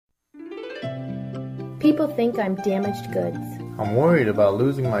People think I'm damaged goods. I'm worried about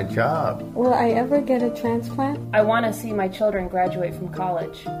losing my job. Will I ever get a transplant? I want to see my children graduate from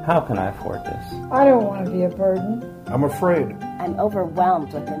college. How can I afford this? I don't want to be a burden. I'm afraid. I'm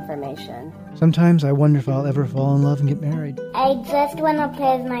overwhelmed with information. Sometimes I wonder if I'll ever fall in love and get married. I just want to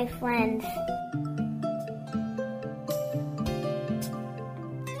play with my friends.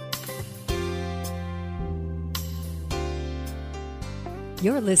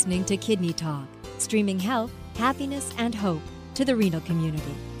 You're listening to Kidney Talk, streaming health, happiness, and hope to the renal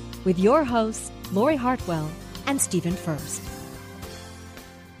community, with your hosts, Lori Hartwell and Stephen Furst.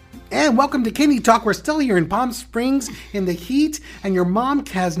 And welcome to Kidney Talk. We're still here in Palm Springs in the heat, and your mom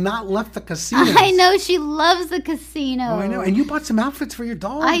has not left the casino. I know, she loves the casino. Oh, I know. And you bought some outfits for your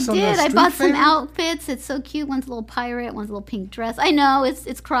dogs. I did. I bought some outfits. It's so cute. One's a little pirate, one's a little pink dress. I know,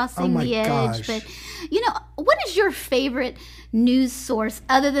 it's crossing the edge. But, you know, what is your favorite news source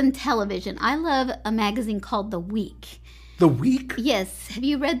other than television? I love a magazine called The Week. The Week? Yes. Have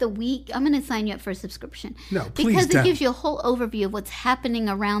you read The Week? I'm going to sign you up for a subscription. No, please Because don't. it gives you a whole overview of what's happening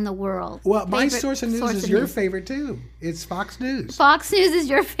around the world. Well, my source of news is your favorite, too. It's Fox News. Fox News is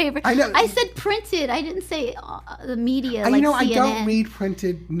your favorite. I know. I said printed. I didn't say the media like know, CNN. I don't read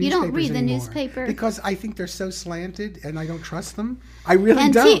printed newspapers. You don't read the anymore newspaper? Because I think they're so slanted, and I don't trust them. I really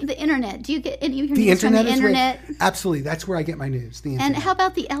don't. The internet. Do you get any of your the news internet from the internet? Absolutely. That's where I get my news, the internet. And how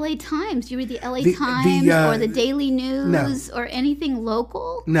about the LA Times? Do you read the LA Times or the Daily News or anything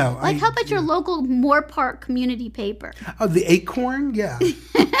local? No. Like, how about your local Moore Park community paper? Oh, the Acorn? Yeah.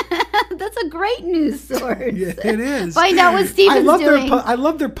 That's a great news source. Yeah, it is. Find out what Stephen's doing. I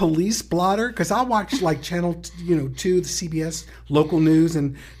love their police blotter, because I'll watch like Channel 2, the CBS local news,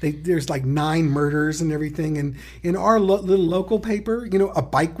 and there's like 9 murders and everything. And in our little local paper, a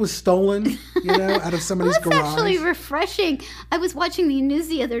bike was stolen, out of somebody's garage. That's actually refreshing. I was watching the news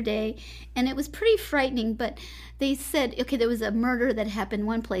the other day, and it was pretty frightening, but they said, okay, there was a murder that happened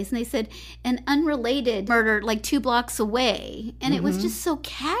one place, and they said an unrelated murder like 2 blocks away, and it was just so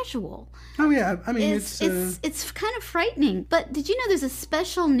casual. Oh yeah, I mean it's kind of frightening. But did you know there's a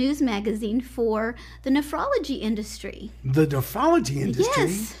special news magazine for the nephrology industry? The nephrology industry?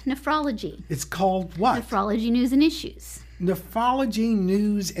 Yes, nephrology. It's called what? Nephrology News and Issues. Nephrology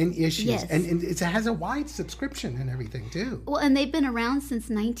News and Issues. Yes. And it has a wide subscription and everything, too. Well, and they've been around since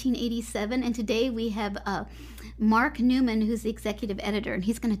 1987, and today we have Mark Newman, who's the executive editor, and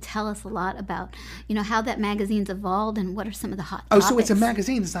he's going to tell us a lot about, how that magazine's evolved and what are some of the hot topics. So it's a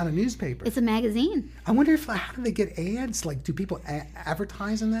magazine, it's not a newspaper. It's a magazine. I wonder how do they get ads? Like, do people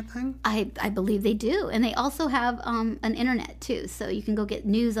advertise in that thing? I believe they do, and they also have an internet, too, so you can go get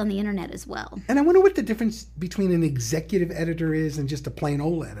news on the internet as well. And I wonder what the difference between an executive editor is and just a plain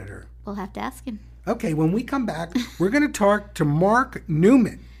old editor. We'll have to ask him. Okay, when we come back, we're going to talk to Mark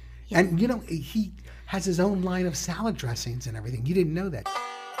Newman. Yes. And, he has his own line of salad dressings and everything. You didn't know that.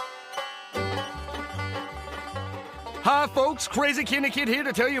 Hi folks, Crazy Kidney Kid here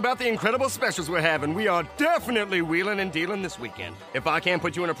to tell you about the incredible specials we're having. We are definitely wheeling and dealing this weekend. If I can't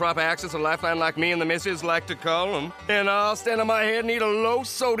put you in a proper access, a lifeline like me and the missus like to call them, and I'll stand on my head and eat a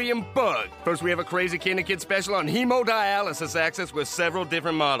low-sodium bug. First, we have a Crazy Kidney Kid special on hemodialysis access with several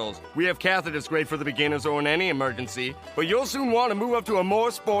different models. We have catheters great for the beginners or in any emergency, but you'll soon want to move up to a more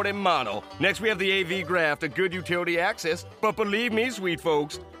sporty model. Next, we have the AV graft, a good utility access, but believe me, sweet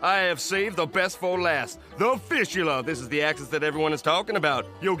folks, I have saved the best for last, the fistula. This is the access that everyone is talking about.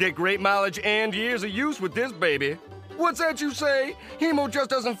 You'll get great mileage and years of use with this baby. What's that you say? Hemo just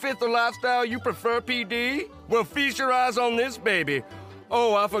doesn't fit the lifestyle you prefer, PD? Well, feast your eyes on this baby.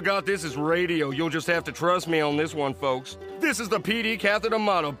 Oh, I forgot this is radio. You'll just have to trust me on this one, folks. This is the PD catheter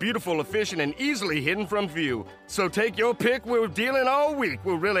model. Beautiful, efficient, and easily hidden from view. So take your pick. We're dealing all week.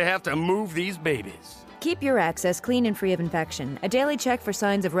 We'll really have to move these babies. Keep your access clean and free of infection. A daily check for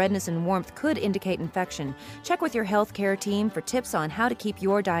signs of redness and warmth could indicate infection. Check with your healthcare team for tips on how to keep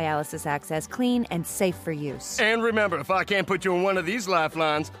your dialysis access clean and safe for use. And remember, if I can't put you on one of these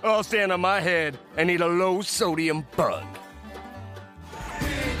lifelines, I'll stand on my head and eat a low-sodium bug.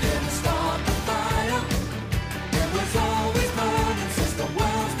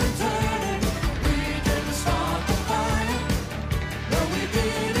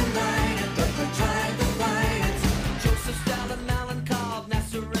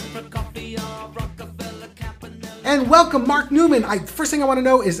 And welcome, Mark Newman. First thing I want to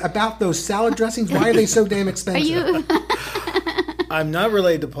know is about those salad dressings. Why are they so damn expensive? I'm not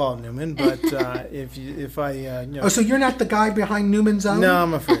related to Paul Newman, but if I Oh, so you're not the guy behind Newman's Own? No,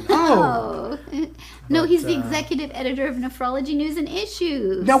 I'm afraid not. Oh. No, he's the executive editor of Nephrology News and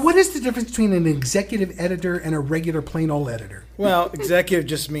Issues. Now, what is the difference between an executive editor and a regular plain old editor? Well, executive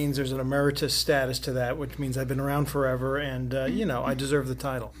just means there's an emeritus status to that, which means I've been around forever, and I deserve the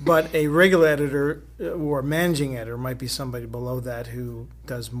title. But a regular editor or managing editor might be somebody below that who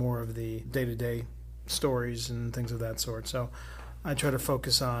does more of the day-to-day stories and things of that sort. So I try to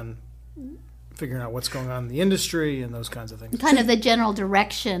focus on figuring out what's going on in the industry and those kinds of things. Kind of the general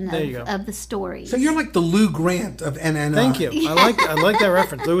direction of the story. So you're like the Lou Grant of NNI. Thank you. I like that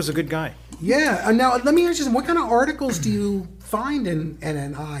reference. Lou was a good guy. Yeah. Now, let me ask you something. What kind of articles do you find in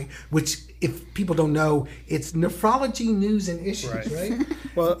NNI, which, if people don't know, it's Nephrology News and Issues, right?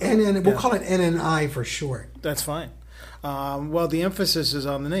 Well, we'll call it NNI for short. That's fine. Well, the emphasis is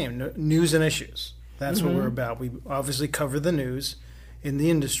on the name, News and Issues. That's what we're about. We obviously cover the news in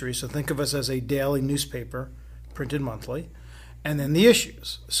the industry, so think of us as a daily newspaper, printed monthly, and then the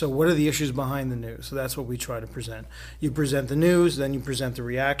issues. So what are the issues behind the news? So that's what we try to present. You present the news, then you present the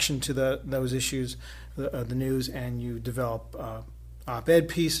reaction to those issues, the news, and you develop op-ed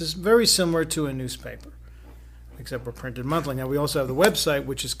pieces, very similar to a newspaper, except we're printed monthly. Now, we also have the website,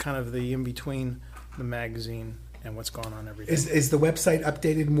 which is kind of the in-between the magazine and what's going on every day. Is the website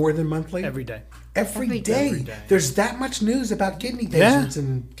updated more than monthly? Every day. Every day. There's that much news about kidney patients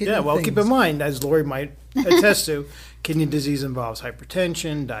and kidney things. Keep in mind, as Lori might attest to, kidney disease involves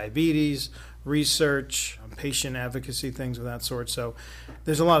hypertension, diabetes, research, patient advocacy, things of that sort. So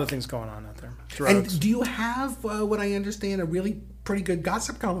there's a lot of things going on out there. And do you have, what I understand, a really pretty good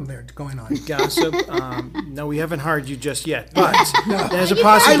gossip column there going on? Gossip? No, we haven't hired you just yet. But there's a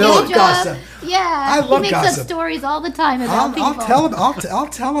possibility. I love gossip. Yeah, I love he makes gossip. up stories all the time about people. I'll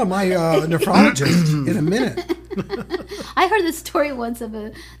tell my nephrologist in a minute. I heard this story once of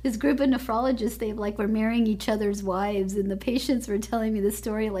this group of nephrologists. They were marrying each other's wives, and the patients were telling me the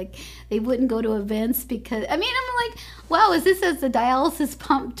story they wouldn't go to events because I'm like, wow, is this as the dialysis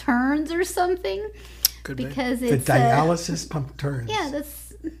pump turns or something? Could be. Because it's the dialysis pump turns. Yeah,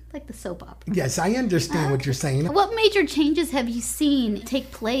 that's like the soap opera. Yes, I understand what you're saying. What major changes have you seen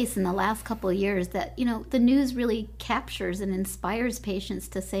take place in the last couple of years that, the news really captures and inspires patients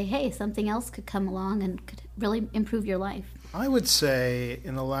to say, hey, something else could come along and could really improve your life? I would say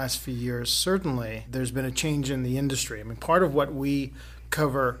in the last few years, certainly, there's been a change in the industry. I mean, part of what we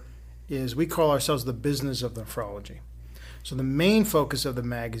cover is we call ourselves the business of nephrology. So the main focus of the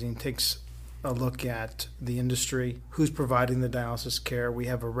magazine takes a look at the industry, who's providing the dialysis care. We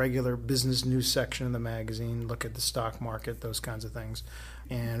have a regular business news section in the magazine, look at the stock market, those kinds of things.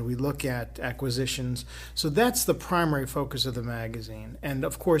 And we look at acquisitions. So that's the primary focus of the magazine. And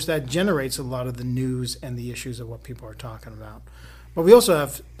of course, that generates a lot of the news and the issues of what people are talking about. But we also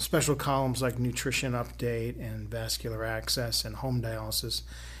have special columns like Nutrition Update and Vascular Access and Home Dialysis.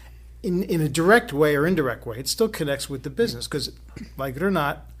 In a direct way or indirect way, it still connects with the business because, like it or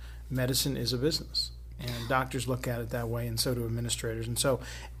not, medicine is a business, and doctors look at it that way, and so do administrators. And so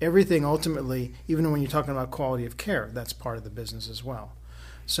everything ultimately, even when you're talking about quality of care, that's part of the business as well.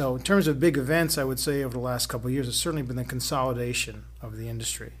 So in terms of big events, I would say over the last couple of years, it's certainly been the consolidation of the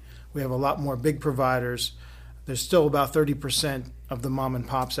industry. We have a lot more big providers. There's still about 30% of the mom and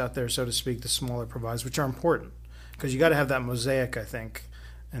pops out there, so to speak, the smaller providers, which are important because you got to have that mosaic, I think,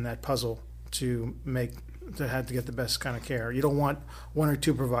 and that puzzle to have to get the best kind of care. You don't want one or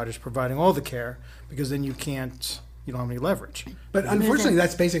two providers providing all the care because then you don't have any leverage. But unfortunately,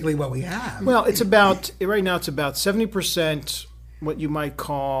 that's basically what we have. Well, right now it's about 70% what you might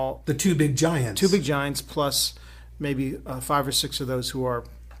call the two big giants. Two big giants plus maybe 5 or 6 of those who are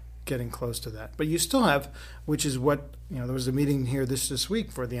getting close to that. But you still have, which is what, there was a meeting here this week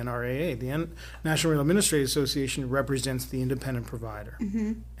for the NRAA. The National Renal Administrative Association represents the independent provider.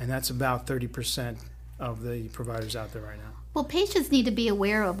 Mm-hmm. And that's about 30% of the providers out there right now. Well, patients need to be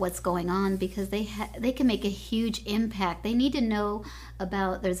aware of what's going on because they can make a huge impact. They need to know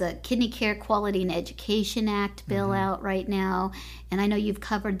about, there's a Kidney Care Quality and Education Act bill out right now, and I know you've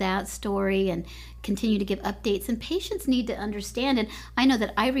covered that story and continue to give updates, and patients need to understand. And I know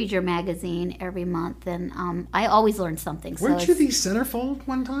that I read your magazine every month, and I always learn something. Weren't you the centerfold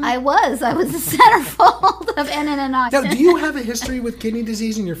one time? I was the centerfold of NNI. Now, do you have a history with kidney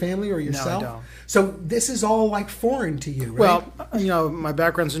disease in your family or yourself? No, I don't. So this is all like foreign to you, right? Well, my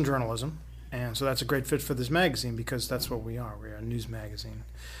background's in journalism, and so that's a great fit for this magazine because that's what we are. We're a news magazine.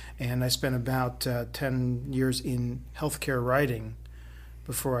 And I spent about 10 years in healthcare writing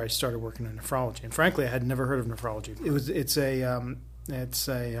before I started working in nephrology. And frankly, I had never heard of nephrology.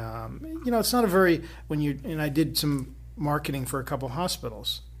 It's not a very, and I did some marketing for a couple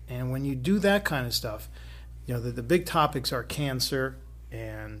hospitals. And when you do that kind of stuff, the big topics are cancer,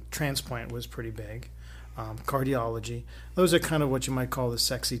 and transplant was pretty big, cardiology. Those are kind of what you might call the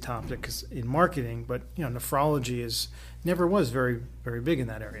sexy topics in marketing, but nephrology never was very, very big in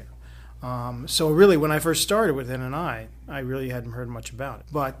that area. So really, when I first started with NNI, I really hadn't heard much about it.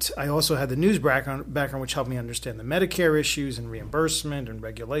 But I also had the news background which helped me understand the Medicare issues and reimbursement and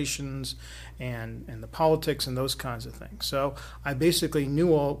regulations and the politics and those kinds of things. So I basically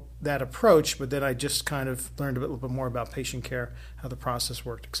knew all that approach, but then I just kind of learned a little bit more about patient care, how the process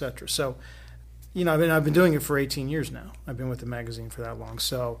worked, et cetera. So, I've been doing it for 18 years now. I've been with the magazine for that long.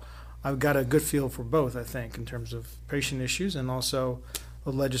 So I've got a good feel for both, I think, in terms of patient issues and also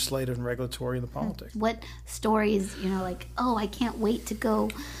the legislative and regulatory and the politics. What stories, I can't wait to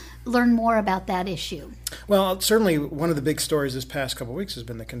go learn more about that issue? Well, certainly one of the big stories this past couple of weeks has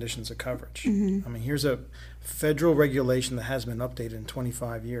been the conditions of coverage. Mm-hmm. I mean, here's a federal regulation that has been updated in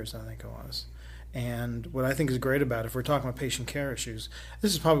 25 years, I think it was. And what I think is great about it, if we're talking about patient care issues,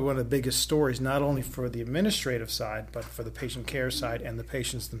 this is probably one of the biggest stories, not only for the administrative side, but for the patient care side and the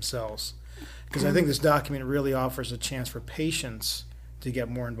patients themselves. Because I think this document really offers a chance for patients to get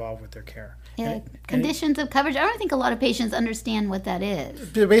more involved with their care. Yeah, conditions of coverage. I don't think a lot of patients understand what that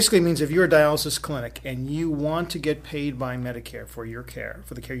is. It basically means if you're a dialysis clinic and you want to get paid by Medicare for your care,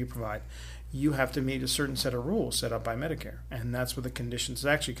 for the care you provide, you have to meet a certain set of rules set up by Medicare. And that's what the conditions, it's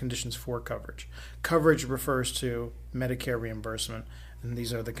actually conditions for coverage. Coverage refers to Medicare reimbursement, and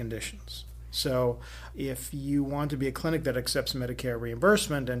these are the conditions. So if you want to be a clinic that accepts Medicare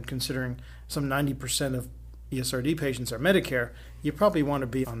reimbursement, and considering some 90% of ESRD patients are Medicare, you probably want to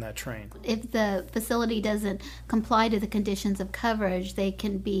be on that train. If the facility doesn't comply to the conditions of coverage, they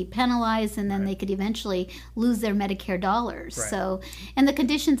can be penalized, and then they could eventually lose their Medicare dollars. Right. So, and the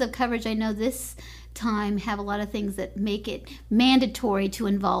conditions of coverage, I know this time have a lot of things that make it mandatory to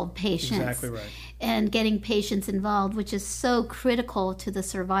involve patients. Exactly right. And getting patients involved, which is so critical to the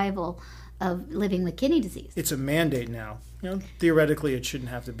survival of living with kidney disease. It's a mandate now. Theoretically, it shouldn't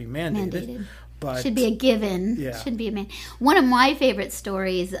have to be mandated. But should be a given. Yeah. Should be a man. One of my favorite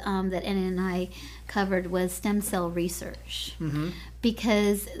stories that NNI covered was stem cell research,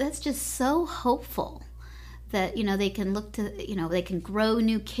 because that's just so hopeful that they can look to they can grow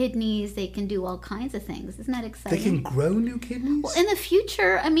new kidneys, they can do all kinds of things. Isn't that exciting? They can grow new kidneys? Well, in the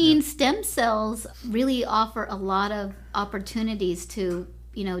future, stem cells really offer a lot of opportunities to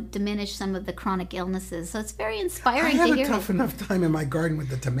diminish some of the chronic illnesses. So it's very inspiring to hear. I have a tough enough time in my garden with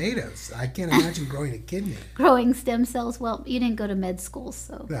the tomatoes. I can't imagine growing a kidney. Growing stem cells? Well, you didn't go to med school,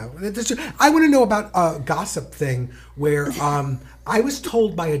 so. No, I want to know about a gossip thing where I was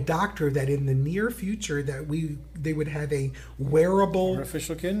told by a doctor that in the near future that they would have a wearable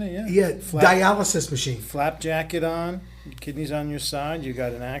artificial kidney, dialysis machine. Flap jacket on, kidneys on your side. You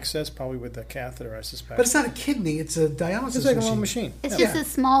got an access, probably with a catheter, I suspect. But it's not a kidney; it's a dialysis machine. It's like a little machine. It's just a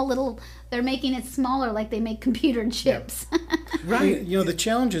small little. They're making it smaller, like they make computer chips. Yep. Right. The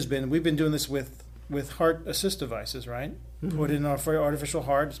challenge has been we've been doing this with heart assist devices, right? Mm-hmm. Put in an artificial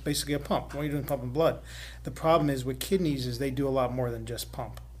heart. It's basically a pump. What are you doing pumping blood? The problem is with kidneys is they do a lot more than just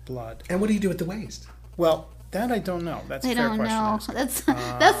pump blood. And what do you do with the waste? Well, that I don't know. That's a fair question. That's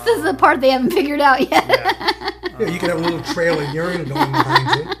the part they haven't figured out yet. You could have a little trail of urine going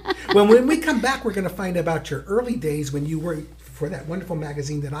behind you. Well, when we come back, we're going to find out about your early days when you worked for that wonderful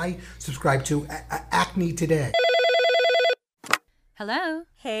magazine that I subscribe to, Acne Today. Hello?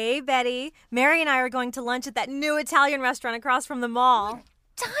 Hey, Betty. Mary and I are going to lunch at that new Italian restaurant across from the mall.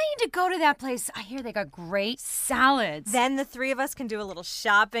 Dying to go to that place. I hear they got great salads. Then the three of us can do a little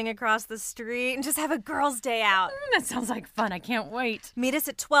shopping across the street and just have a girls' day out. That sounds like fun. I can't wait. Meet us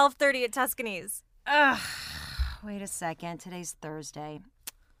at 12:30 at Tuscany's. Ugh. Wait a second. Today's Thursday.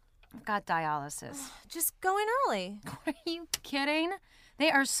 I've got dialysis. Just go in early. Are you kidding?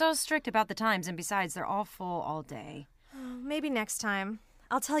 They are so strict about the times, and besides, they're all full all day. Maybe next time.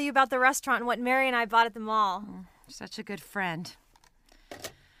 I'll tell you about the restaurant and what Mary and I bought at the mall. Such a good friend.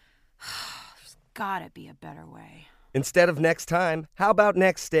 There's gotta be a better way. Instead of next time, how about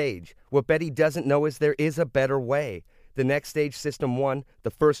next stage? What Betty doesn't know is there is a better way. The Next Stage System 1, the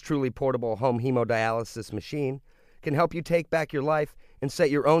first truly portable home hemodialysis machine, can help you take back your life and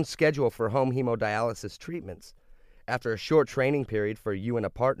set your own schedule for home hemodialysis treatments. After a short training period for you and a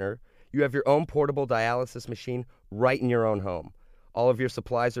partner, you have your own portable dialysis machine right in your own home. All of your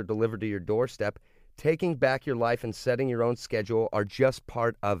supplies are delivered to your doorstep. Taking back your life and setting your own schedule are just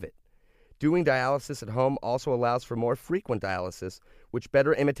part of it. Doing dialysis at home also allows for more frequent dialysis, which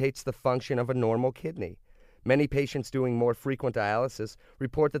better imitates the function of a normal kidney. Many patients doing more frequent dialysis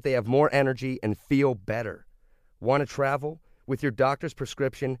report that they have more energy and feel better. Want to travel? With your doctor's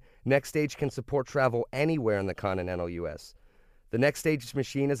prescription, NextStage can support travel anywhere in the continental U.S. The NextStage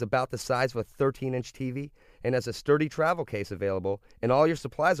machine is about the size of a 13-inch TV and has a sturdy travel case available, and all your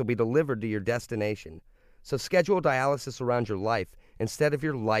supplies will be delivered to your destination. So schedule dialysis around your life instead of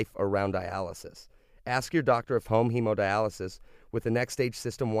your life around dialysis. Ask your doctor if home hemodialysis with the NextStage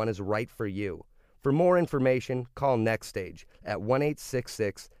System 1 is right for you. For more information, call NextStage at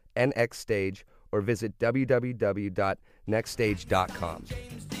 1-866-NX-STAGE or visit www.nextstage.com.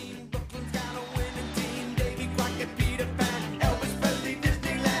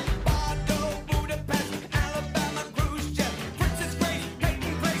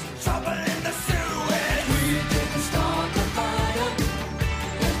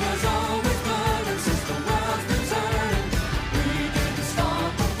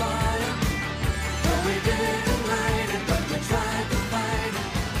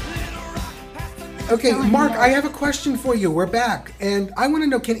 Okay, Mark, I have a question for you. We're back, and I want to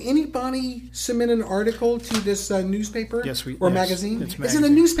know: can anybody submit an article to this newspaper or magazine? Is it a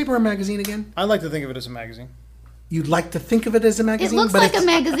newspaper or magazine again? I like to think of it as a magazine. You'd like to think of it as a magazine? It looks like a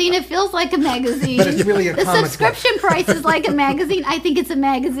magazine. It feels like a magazine. But it's really a the comic subscription price is like a magazine. I think it's a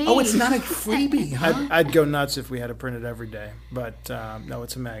magazine. Oh, it's not a freebie, huh? I'd go nuts if we had to print it every day, but no,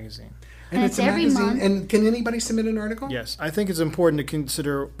 it's a magazine. And it's a every magazine. month. And can anybody submit an article? Yes, I think it's important to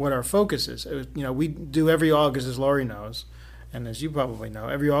consider what our focus is. We do every August, as Laurie knows, and as you probably know,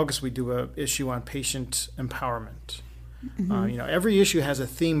 every August we do an issue on patient empowerment. Mm-hmm. Every issue has a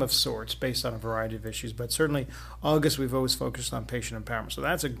theme of sorts based on a variety of issues, but certainly August we've always focused on patient empowerment. So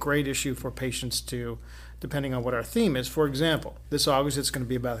that's a great issue for patients to, depending on what our theme is. For example, this August it's going to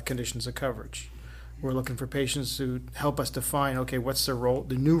be about the conditions of coverage. We're looking for patients to help us define, okay, what's their role,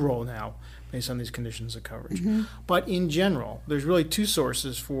 the new role now, based on these conditions of coverage. Mm-hmm. But in general, there's really two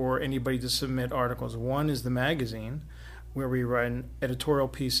sources for anybody to submit articles. One is the magazine, where we run editorial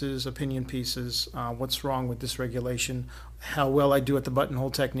pieces, opinion pieces, what's wrong with this regulation, how well I do at the buttonhole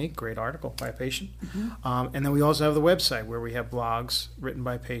technique, great article by a patient. Mm-hmm. And then we also have the website where we have blogs written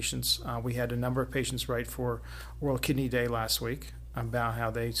by patients. We had a number of patients write for World Kidney Day last week about how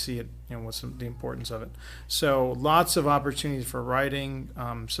they see it, what's the importance of it. So lots of opportunities for writing,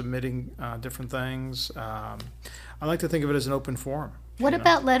 submitting different things. I like to think of it as an open forum. What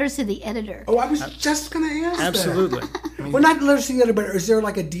about letters to the editor? Oh, I was just going to ask Absolutely. that. Well, not letters to the editor, but is there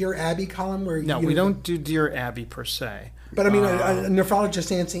like a Dear Abby column where? No, we don't do Dear Abby per se. But I mean, a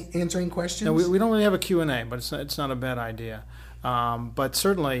nephrologist answering questions. No, we don't really have a Q&A, but it's not a bad idea. But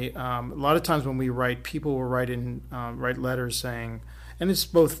certainly, a lot of times when we write, people will write letters saying, and it's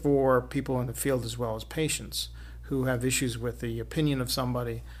both for people in the field as well as patients who have issues with the opinion of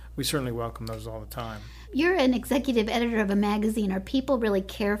somebody. We certainly welcome those all the time. You're an executive editor of a magazine. Are people really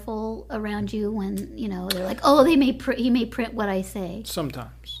careful around you when they're like, oh, he may print what I say?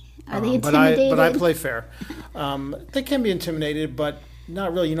 Sometimes. Are they intimidated? But I play fair. They can be intimidated, but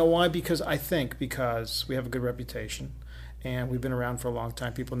not really. You know why? Because we have a good reputation, and we've been around for a long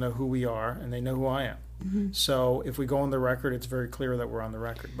time. People know who we are, and they know who I am. Mm-hmm. So if we go on the record, it's very clear that we're on the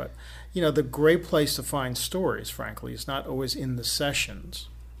record. But the great place to find stories, frankly, is not always in the sessions,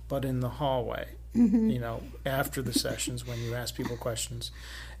 but in the hallway. Mm-hmm. After the sessions when you ask people questions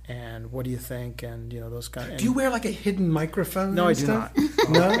and what do you think and those kind of. Do you wear like a hidden microphone? No, I do not.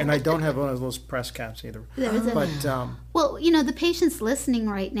 No, and I don't have one of those press caps either. Well, the patients listening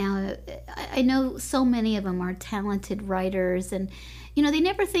right now, I know so many of them are talented writers, and they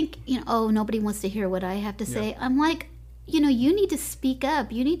never think oh, nobody wants to hear what I have to say. I'm like, you need to speak up.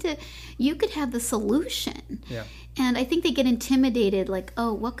 You could have the solution. Yeah. And I think they get intimidated, like,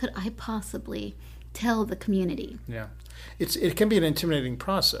 oh, what could I possibly tell the community? Yeah. It can be an intimidating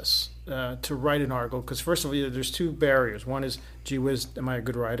process to write an article because, first of all, there's two barriers. One is, gee whiz, am I a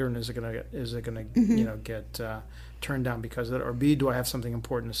good writer, and is it going to get turned down because of that? Or B, do I have something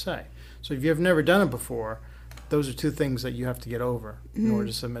important to say? So if you've never done it before, those are two things that you have to get over in order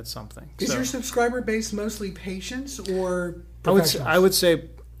to submit something. Is your subscriber base mostly patients or professionals? I would say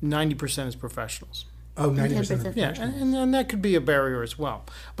 90% is professionals. Oh, 90%. Yeah, and that could be a barrier as well.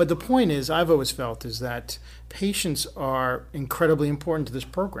 But the point is, I've always felt, is that patients are incredibly important to this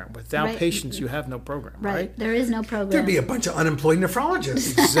program. Without patients, you have no program, right? There is no program. There'd be a bunch of unemployed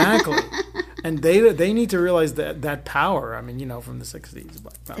nephrologists. Exactly. And they need to realize that power. I mean, from the 60s.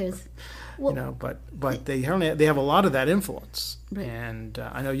 But they have a lot of that influence. Right. And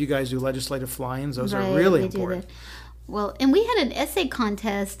I know you guys do legislative fly-ins. Those are really important. Well, and we had an essay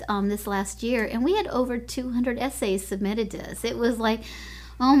contest this last year, and we had over 200 essays submitted to us. It was like,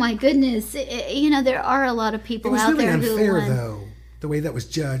 oh my goodness, there are a lot of people out there who won. It was really unfair, though, the way that was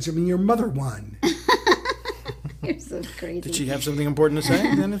judged. I mean, your mother won. You're so crazy. Did she have something important to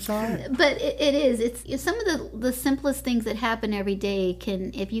say? Then it's all right. But it is. It's some of the simplest things that happen every day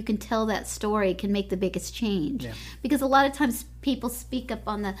can, if you can tell that story, can make the biggest change. Yeah. Because a lot of times people speak up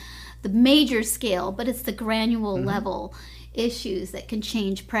on the major scale, but it's the granular level issues that can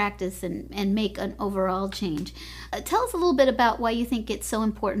change practice and make an overall change. Tell us a little bit about why you think it's so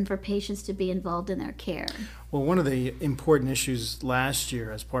important for patients to be involved in their care. Well, one of the important issues last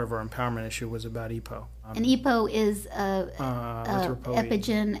year as part of our empowerment issue was about EPO. And EPO is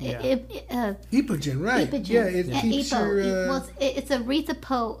Epigen. Yeah. Epigen, right. Epigen. Yeah, it keeps EPO. Well, it's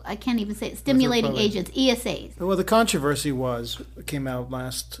erythropoietin. I can't even say it. Stimulating agents, ESAs. Well, the controversy came out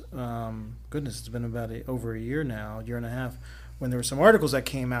last, it's been about over a year now, a year and a half, when there were some articles that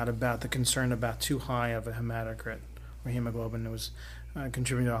came out about the concern about too high of a hematocrit or hemoglobin that was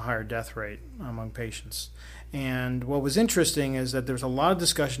contributing to a higher death rate among patients. And what was interesting is that there was a lot of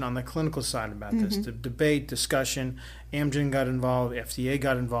discussion on the clinical side about this, the debate, discussion. Amgen got involved, FDA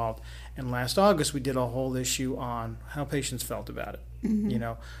got involved, and last August we did a whole issue on how patients felt about it. You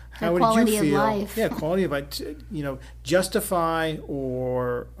know, how did you feel? Of life. Yeah, quality of life. You know, justify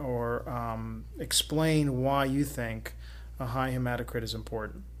or explain why you think a high hematocrit is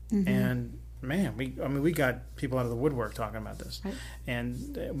important. And man, we got people out of the woodwork talking about this. Right.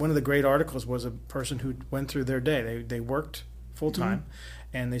 And one of the great articles was a person who went through their day. They worked full time,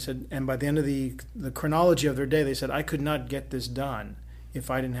 and they said, and by the end of the chronology of their day, they said, I could not get this done if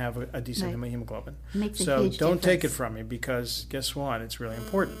I didn't have a decent hemoglobin. So don't take it from me, because guess what? It's really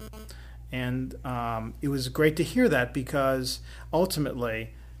important. And it was great to hear that, because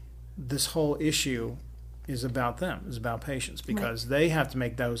ultimately this whole issue is about them, is about patients, because they have to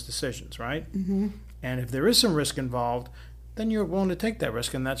make those decisions, right? And if there is some risk involved, then you're willing to take that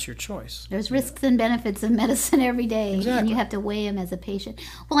risk, and that's your choice. There's risks and benefits of medicine every day, and you have to weigh them as a patient.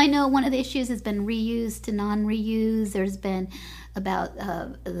 Well, I know one of the issues has been reuse to non-reuse. There's been about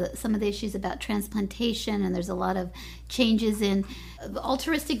some of the issues about transplantation, and there's a lot of changes in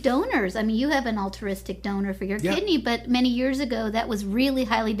altruistic donors. I mean, you have an altruistic donor for your kidney, but many years ago that was really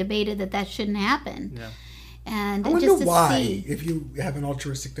highly debated that shouldn't happen. Yeah. And I wonder why, if you have an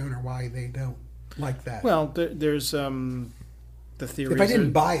altruistic donor, why they don't like that. Well, there's the theory. If I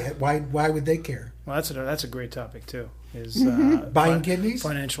didn't buy it, why would they care? Well, that's a great topic too. Is buying kidneys?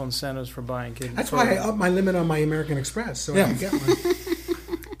 Financial incentives for buying kidneys. That's why I upped my limit on my American Express, so I can get one.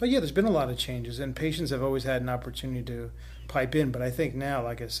 But yeah, there's been a lot of changes, and patients have always had an opportunity to pipe in. But I think now,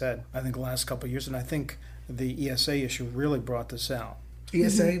 like I said, the last couple of years, and I think the ESA issue really brought this out.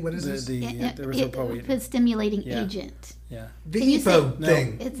 ESA, what is this? The erythropoietin. Stimulating agent. Yeah. The EPO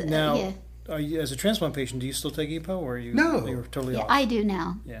thing. As a transplant patient, do you still take EPO, or are you? No. You're totally off? I do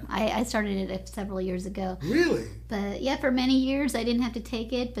now. Yeah. I started it several years ago. Really? But yeah, for many years I didn't have to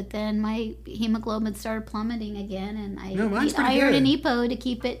take it, but then my hemoglobin started plummeting again, and I eat iron and EPO to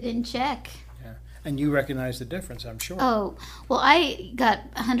keep it in check. Yeah. And you recognize the difference, I'm sure. Oh, well, I got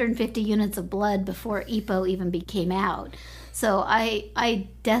 150 units of blood before EPO even came out. So I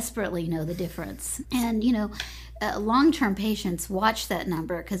desperately know the difference. And, long-term patients watch that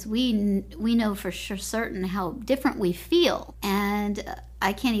number, because we know for sure certain how different we feel. And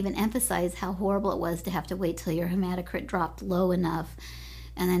I can't even emphasize how horrible it was to have to wait till your hematocrit dropped low enough.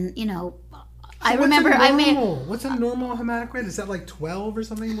 And then, I remember what's a normal hematocrit? Is that like 12 or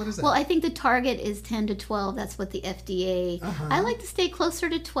something? What is that? Well, I think the target is 10 to 12. That's what the FDA. I like to stay closer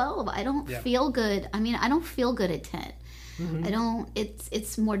to 12. I don't feel good. I don't feel good at 10.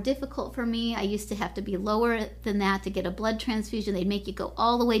 It's more difficult for me. I used to have to be lower than that to get a blood transfusion. They'd make you go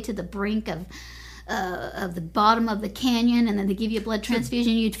all the way to the brink of the bottom of the canyon, and then they give you a blood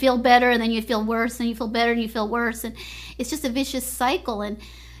transfusion. You'd feel better, and then you'd feel worse, and you feel better, and you feel worse, and it's just a vicious cycle. And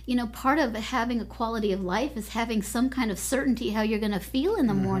part of having a quality of life is having some kind of certainty how you're going to feel in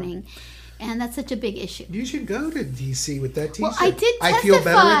the morning. And that's such a big issue. You should go to D.C. with that T-shirt. Well, I did testify. I feel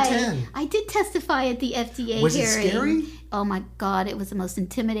better at 10. I did testify at the FDA hearing. Was it scary? Oh my God, it was the most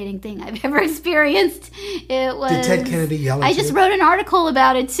intimidating thing I've ever experienced. It was. Did Ted Kennedy yell at you? I just wrote an article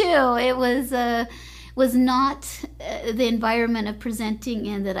about it too. It was not the environment of presenting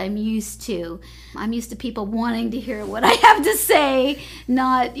in that I'm used to. I'm used to people wanting to hear what I have to say,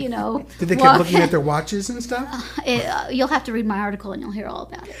 not, Did they keep looking at their watches and stuff? You'll have to read my article and you'll hear all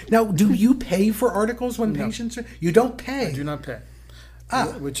about it. Now, do you pay for articles when patients are... You don't pay? I do not pay.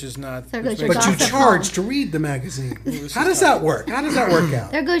 Which is not... But you charge to read the magazine. How does that work? How does that work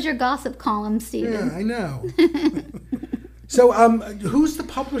out? There goes your gossip column, Stephen. Yeah, I know. So, who's the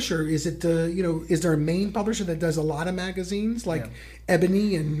publisher? Is it is there a main publisher that does a lot of magazines like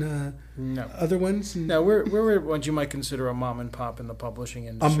Ebony and other ones? No, we're what you might consider a mom and pop in the publishing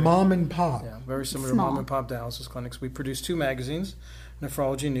industry. A mom and pop. Yeah, very similar to mom and pop dialysis clinics. We produce 2 magazines,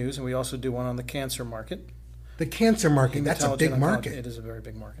 Nephrology News, and we also do one on the cancer market. The cancer market, that's a big market. It is a very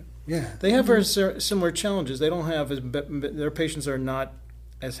big market. Yeah. They have very similar challenges. They don't have their patients are not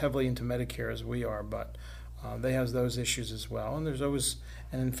as heavily into Medicare as we are, but they have those issues as well. And there's always,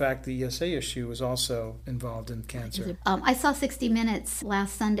 and in fact, the ESA issue is also involved in cancer. I saw 60 Minutes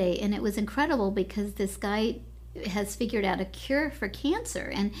last Sunday, and it was incredible because this guy has figured out a cure for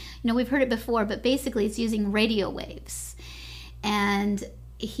cancer. And, we've heard it before, but basically it's using radio waves. And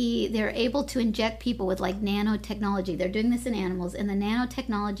they're able to inject people with like nanotechnology. They're doing this in animals, and the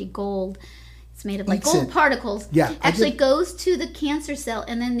nanotechnology gold, it's made of like gold particles, actually goes to the cancer cell,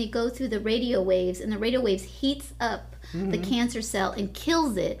 and then they go through the radio waves, and the radio waves heats up the cancer cell and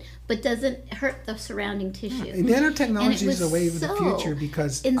kills it, but doesn't hurt the surrounding tissue. Yeah. Nanotechnology is the wave of the future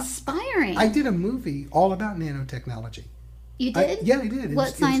because inspiring. I did a movie all about nanotechnology. You did? Yeah, I did.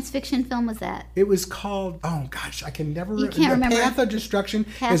 What science fiction film was that? It was called, I can never remember. You can't remember? Path of Destruction.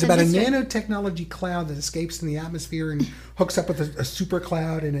 It's about a nanotechnology cloud that escapes in the atmosphere and hooks up with a super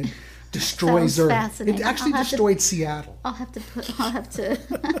cloud, and it destroys Earth. Fascinating. It actually destroyed Seattle. I'll have to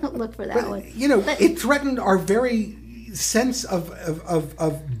look for that one. It threatened our very sense of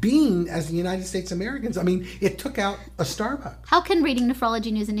being as the United States Americans. I mean, it took out a Starbucks. How can reading Nephrology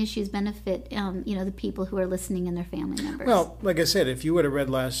News and Issues benefit, the people who are listening and their family members? Well, like I said, if you would have read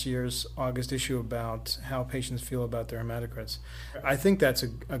last year's August issue about how patients feel about their hematocrits, I think that's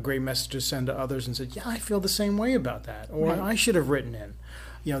a great message to send to others and say, yeah, I feel the same way about that, or I should have written in.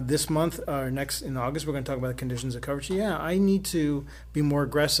 This month or in August, we're going to talk about the conditions of coverage. Yeah, I need to be more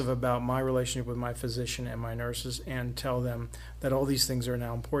aggressive about my relationship with my physician and my nurses and tell them that all these things are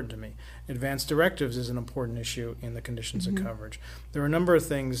now important to me. Advanced directives is an important issue in the conditions of coverage. There are a number of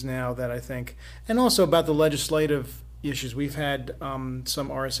things now that I think, and also about the legislative issues. We've had some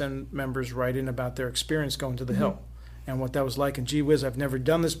RSN members write in about their experience going to the Hill and what that was like. And gee whiz, I've never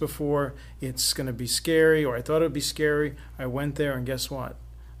done this before. It's going to be scary, or I thought it would be scary. I went there, and guess what?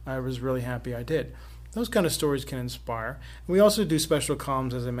 I was really happy I did. Those kind of stories can inspire. We also do special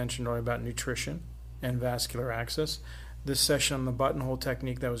columns, as I mentioned earlier, about nutrition and vascular access. This session on the buttonhole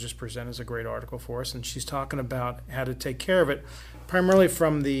technique that was just presented is a great article for us, and she's talking about how to take care of it, primarily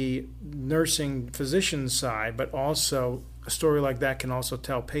from the nursing physician side, but also a story like that can also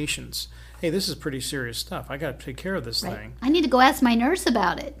tell patients, hey, this is pretty serious stuff. I got to take care of this thing. I need to go ask my nurse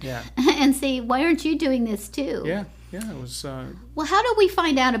about it. Yeah. And say, why aren't you doing this too? Yeah, it was... Well, how do we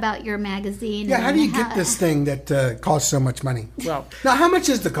find out about your magazine? Yeah, how do you get this thing that costs so much money? Well, now, how much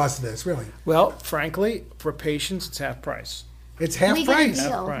is the cost of this, really? Well, frankly, for patients, it's half price. It's half price?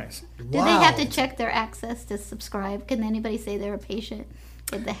 Half price. Do they have to check their access to subscribe? Can anybody say they're a patient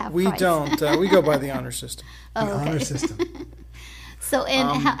at the half price? We don't. We go by the honor system. Honor system. So,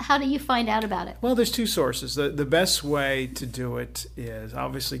 how do you find out about it? Well, there's 2 sources. The best way to do it is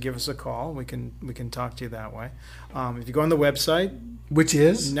obviously give us a call. We can talk to you that way. If you go on the website, which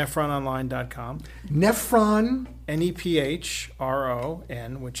is nephrononline.com. Nephron.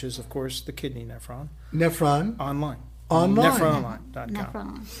 Nephron, which is of course the kidney nephron. Nephron. Online. Nephrononline.com.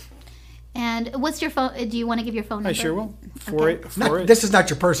 Nephron. And what's your phone? Do you want to give your phone number? I sure will. This is not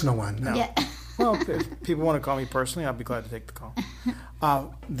your personal one. No. Yeah. Well, if people want to call me personally, I'll be glad to take the call.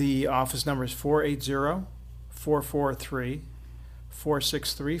 The office number is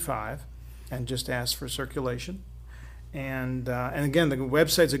 480-443-4635, and just ask for circulation. And again, the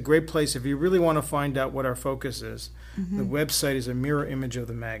website's a great place if you really want to find out what our focus is. The website is a mirror image of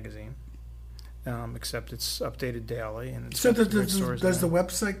the magazine, except it's updated daily. And so does the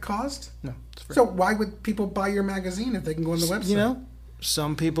website cost? No, it's free. So why would people buy your magazine if they can go on the website?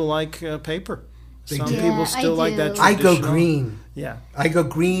 Some people like paper. Some people still like that I traditional. go green. Yeah. I go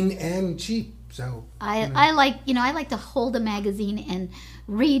green and cheap. So I like to hold a magazine and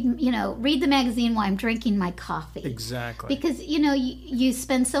read the magazine while I'm drinking my coffee. Exactly. Because you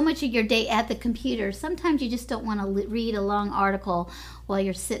spend so much of your day at the computer. Sometimes you just don't want to read a long article while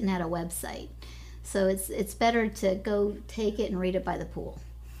you're sitting at a website. So it's better to go take it and read it by the pool.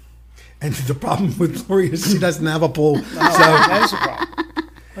 And the problem with Lori is she doesn't have a pool. So that's a problem.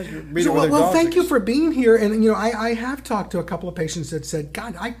 Well, thank you for being here. And I have talked to a couple of patients that said,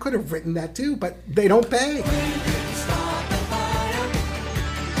 God, I could have written that too, but they don't pay.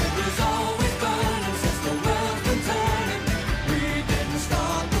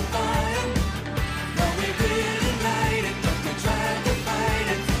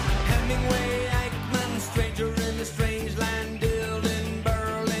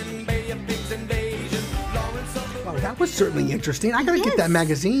 that was certainly interesting. I got to get Yes. that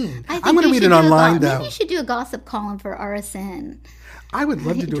magazine. I think I'm going to we read should it do a online, though. Maybe you should do a gossip column for RSN. I would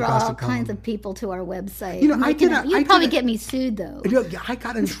love to do a Draw all gossip column. kinds of people to our website. You know, I did. You'd probably get me sued, though. You know, I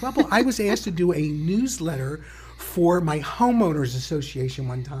got in trouble. I was asked to do a newsletter for my homeowners association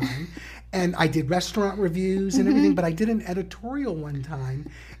one time, and I did restaurant reviews and everything. But I did an editorial one time,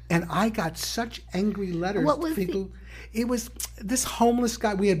 and I got such angry letters. What was people? It was this homeless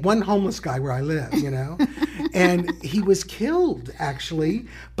guy. We had one homeless guy where I live, you know, and he was killed, actually.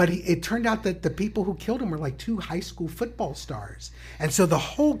 But it turned out that the people who killed him were like 2 high school football stars. And so the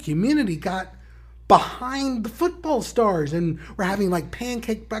whole community got behind the football stars and were having like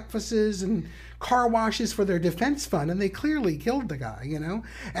pancake breakfasts and car washes for their defense fund, and they clearly killed the guy, you know.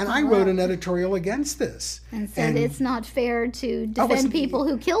 And I wrote an editorial against this And said it's not fair to defend people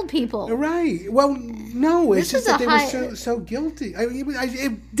who killed people. Right. Well, no, it's just that they were so guilty. I mean,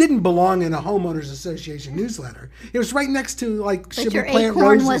 it didn't belong in a homeowners association newsletter. It was right next to like But your Plant Acorn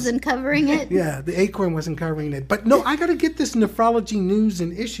Roses. wasn't covering it? Yeah, the Acorn wasn't covering it. But no, I got to get this nephrology news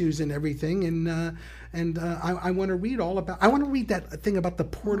and issues and everything, and I want to read all about. I want to read that thing about the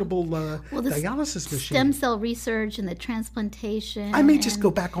portable dialysis machine. Stem cell research and the transplantation. I may just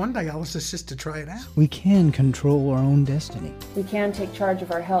go back on dialysis just to try it out. We can control our own destiny. We can take charge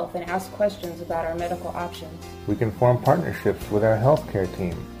of our health and ask questions about our medical options. We can form partnerships with our healthcare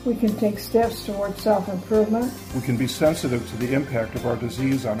team. We can take steps toward self-improvement. We can be sensitive to the impact of our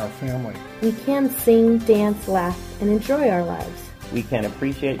disease on our family. We can sing, dance, laugh, and enjoy our lives. We can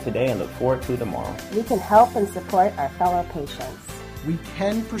appreciate today and look forward to tomorrow. We can help and support our fellow patients. We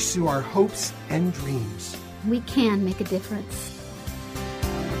can pursue our hopes and dreams. We can make a difference.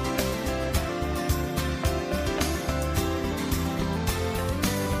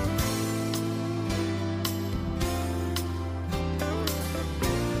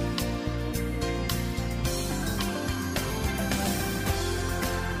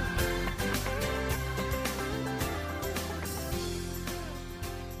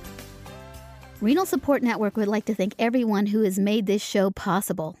 Renal Support Network would like to thank everyone who has made this show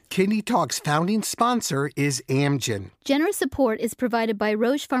possible. Kidney Talk's founding sponsor is Amgen. Generous support is provided by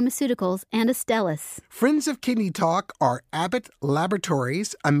Roche Pharmaceuticals and Astellas. Friends of Kidney Talk are Abbott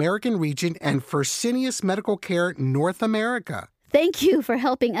Laboratories, American Region, and Fresenius Medical Care North America. Thank you for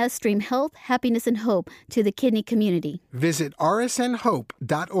helping us stream health, happiness, and hope to the kidney community. Visit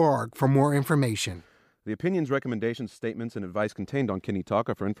rsnhope.org for more information. The opinions, recommendations, statements, and advice contained on Kidney Talk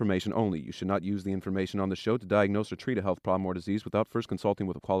are for information only. You should not use the information on the show to diagnose or treat a health problem or disease without first consulting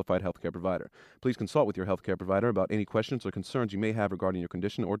with a qualified healthcare provider. Please consult with your healthcare provider about any questions or concerns you may have regarding your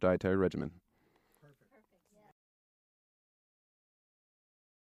condition or dietary regimen.